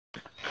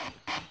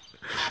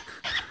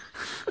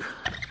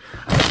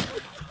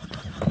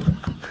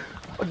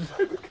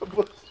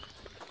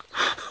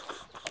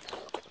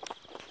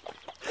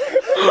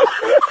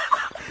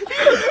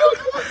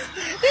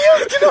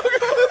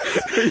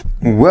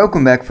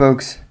Welcome back,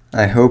 folks.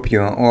 I hope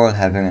you are all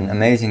having an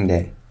amazing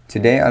day.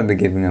 Today I'll be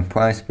giving a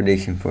price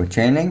prediction for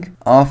Chainlink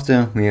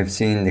after we have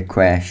seen the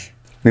crash.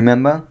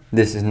 Remember,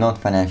 this is not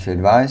financial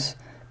advice.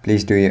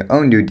 Please do your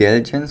own due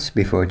diligence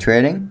before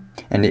trading.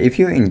 And if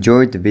you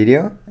enjoyed the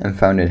video and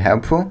found it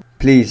helpful,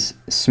 please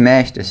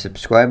smash the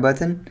subscribe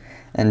button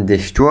and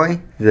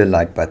destroy the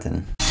like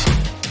button.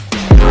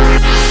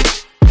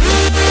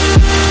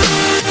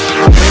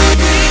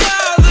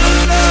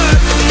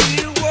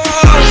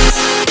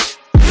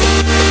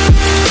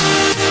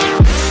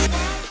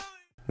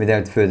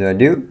 Without further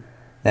ado,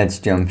 let's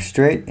jump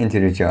straight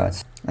into the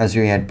charts. As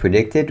we had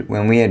predicted,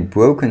 when we had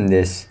broken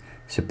this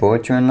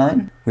support trend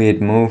line, we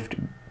had moved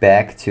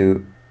back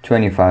to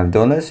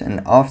 $25,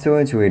 and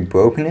afterwards we had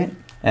broken it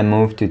and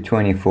moved to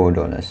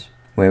 $24,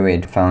 where we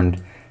had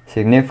found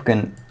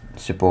significant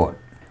support.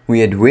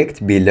 We had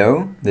wicked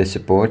below the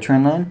support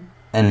trend line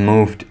and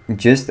moved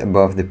just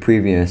above the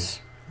previous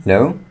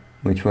low,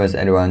 which was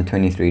at around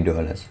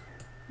 $23.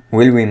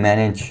 Will we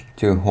manage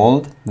to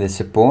hold the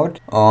support,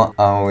 or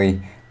are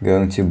we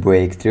going to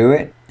break through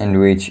it and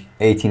reach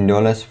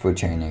 $18 for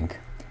Chainlink?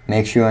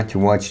 Make sure to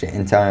watch the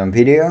entire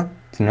video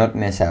to not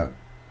miss out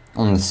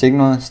on the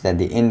signals that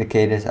the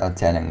indicators are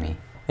telling me.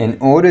 In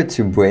order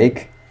to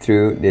break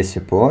through this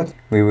support,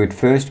 we would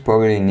first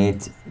probably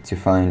need to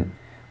find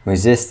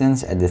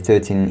resistance at the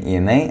 13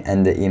 EMA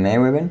and the EMA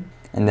ribbon,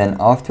 and then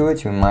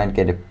afterwards we might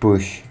get a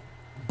push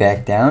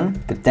back down,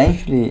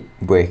 potentially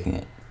breaking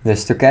it. The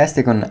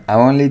stochastic on the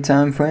hourly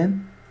time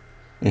frame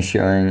is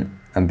showing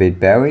a bit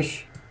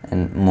bearish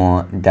and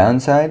more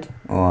downside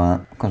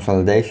or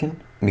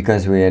consolidation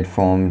because we had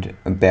formed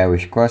a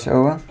bearish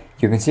crossover.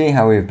 You can see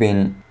how we've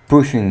been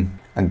pushing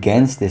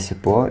against this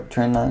support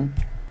trend line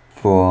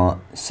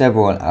for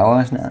several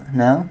hours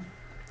now,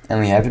 and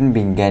we haven't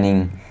been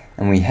getting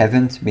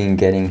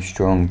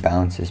strong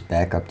bounces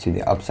back up to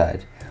the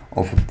upside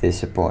off of this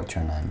support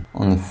trend line.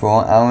 On the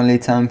 4-hourly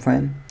time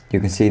frame,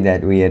 you can see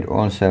that we had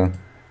also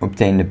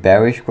obtained a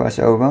bearish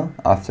crossover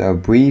after a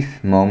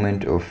brief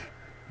moment of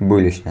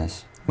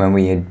bullishness when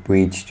we had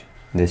breached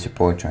the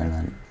support trend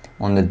line.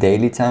 On the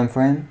daily time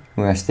frame,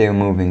 we are still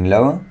moving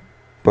lower,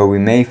 but we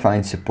may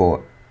find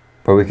support,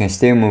 but we can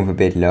still move a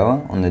bit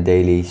lower on the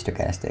daily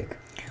stochastic.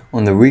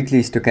 On the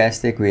weekly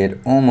stochastic, we had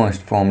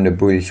almost formed a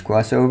bullish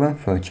crossover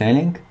for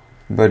Chainlink,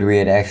 but we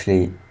had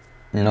actually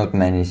not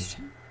managed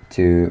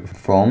to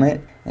form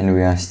it, and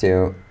we are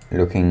still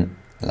looking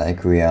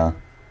like we are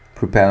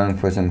preparing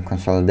for some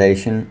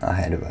consolidation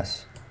ahead of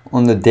us.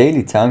 On the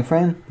daily time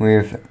frame,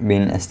 we've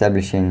been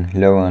establishing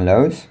lower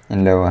lows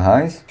and lower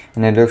highs,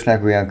 and it looks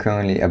like we are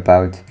currently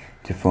about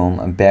to form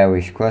a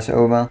bearish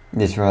crossover.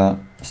 This will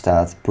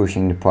start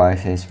pushing the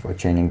prices for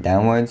Chainlink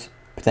downwards,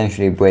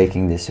 potentially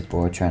breaking the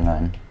support trend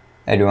line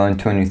at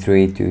around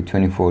 $23 to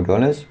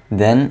 $24.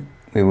 Then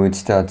we would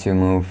start to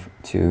move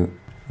to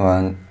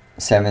around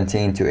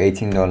 $17 to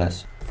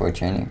 $18 for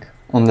Chainlink.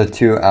 On the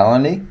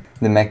 2-hourly,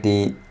 the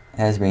MACD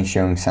has been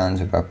showing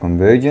signs of a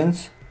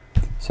convergence,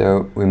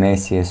 so we may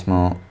see a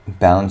small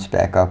bounce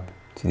back up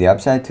to the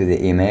upside to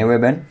the EMA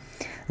ribbon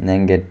and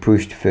then get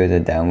pushed further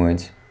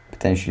downwards,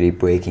 potentially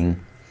breaking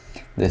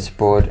the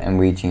support and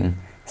reaching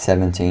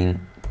 $17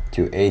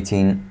 to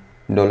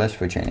 $18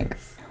 for Chainlink.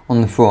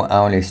 On the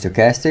 4-hourly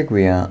stochastic,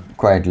 we are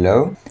quite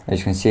low. As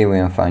you can see, we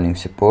are finding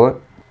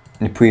support.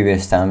 In the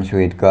previous times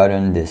we had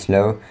gotten this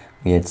low,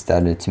 we had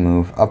started to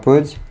move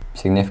upwards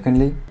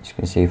significantly. As you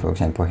can see, for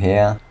example,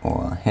 here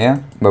or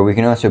here. But we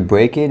can also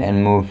break it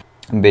and move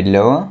a bit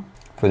lower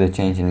for the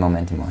change in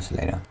momentum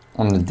oscillator.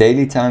 On the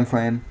daily time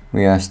frame,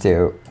 we are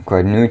still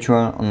quite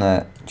neutral on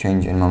the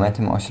change in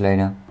momentum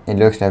oscillator. It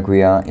looks like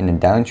we are in a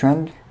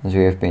downtrend as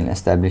we have been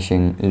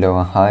establishing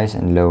lower highs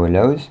and lower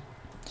lows.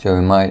 So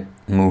we might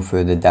move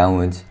further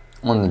downwards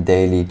on the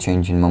daily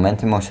change in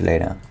momentum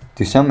oscillator.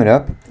 To sum it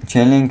up,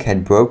 Chainlink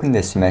had broken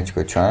the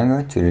symmetrical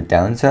triangle to the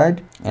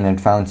downside and had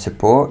found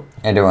support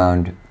at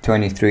around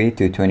 $23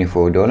 to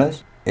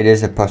 $24. It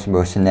is a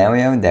possible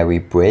scenario that we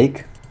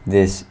break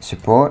this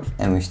support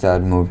and we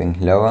start moving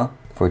lower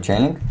for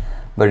Chainlink,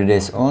 but it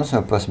is also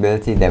a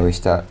possibility that we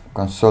start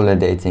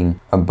consolidating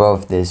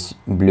above this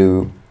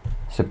blue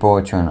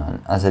support trend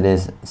line, as it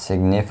is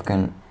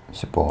significant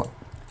support.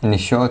 In the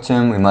short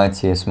term, we might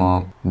see a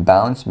small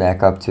bounce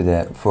back up to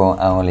the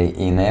 4-hourly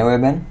EMA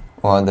ribbon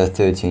or the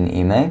 13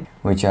 EMA,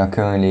 which are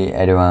currently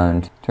at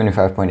around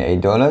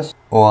 $25.8,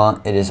 or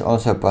it is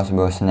also a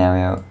possible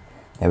scenario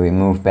that we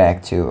move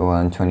back to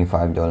around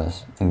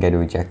 $25 and get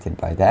rejected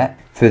by that.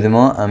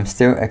 Furthermore, I'm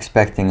still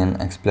expecting an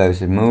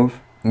explosive move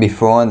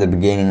before the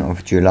beginning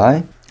of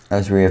July,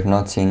 as we have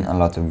not seen a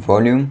lot of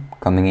volume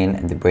coming in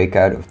at the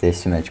breakout of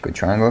this symmetrical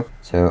triangle.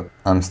 So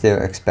I'm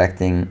still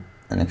expecting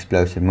an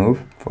explosive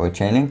move for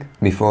Chainlink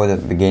before the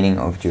beginning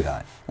of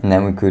July. And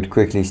then we could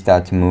quickly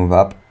start to move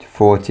up to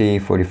 40,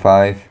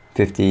 45,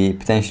 50,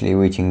 potentially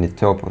reaching the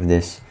top of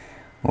this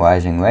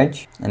rising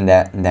wedge. And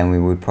then we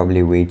would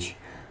probably reach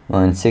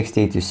around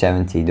 $60 to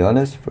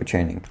 $70 for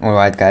Chainlink.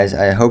 Alright guys,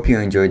 I hope you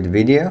enjoyed the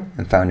video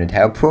and found it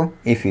helpful.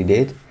 If you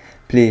did,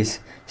 please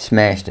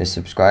smash the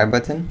subscribe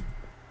button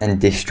and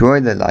destroy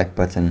the like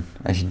button,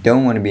 as you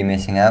don't want to be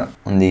missing out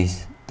on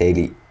these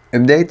daily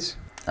updates.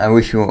 I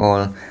wish you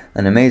all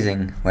an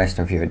amazing rest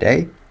of your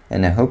day,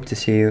 and I hope to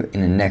see you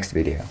in the next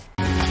video.